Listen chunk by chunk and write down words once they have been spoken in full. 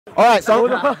All right, so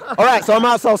I'm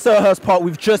outside Selhurst Park.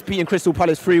 We've just beaten Crystal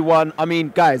Palace 3-1. I mean,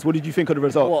 guys, what did you think of the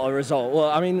result? What a result. Well,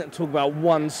 I mean, talk about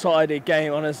one-sided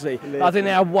game, honestly. I think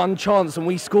they had one chance and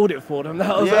we scored it for them.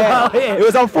 That was about it. It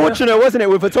was unfortunate, wasn't it,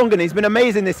 with Vertonghen? He's been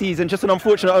amazing this season, just an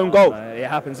unfortunate own goal. It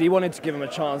happens. He wanted to give him a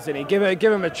chance, didn't he? Give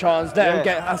him a chance, let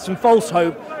him have some false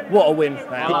hope. What a win,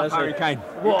 man. I love Harry Kane.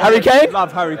 Harry Kane?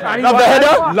 Love Harry Kane. Love the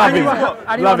header? Love him.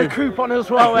 And he won a coupon as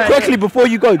well. Quickly, before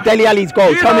you go, Dele Alli's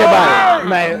goal. Tell me about it.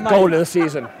 Mate, goal of the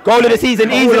season. Goal of the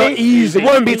season, easily. Easy. It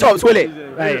won't be tops, will it?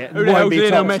 Mate, Who the hell's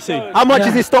Lionel Messi? How much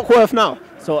is his stock worth now?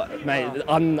 So, mate,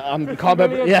 can't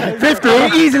put, 50,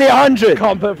 easily 100.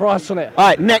 Can't put a price on it. All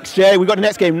right, next year, we've got the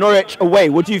next game, Norwich away.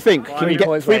 What do you think? Can we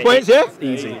get 3 points, yeah?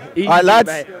 Easy. All right, lads.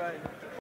 Mate.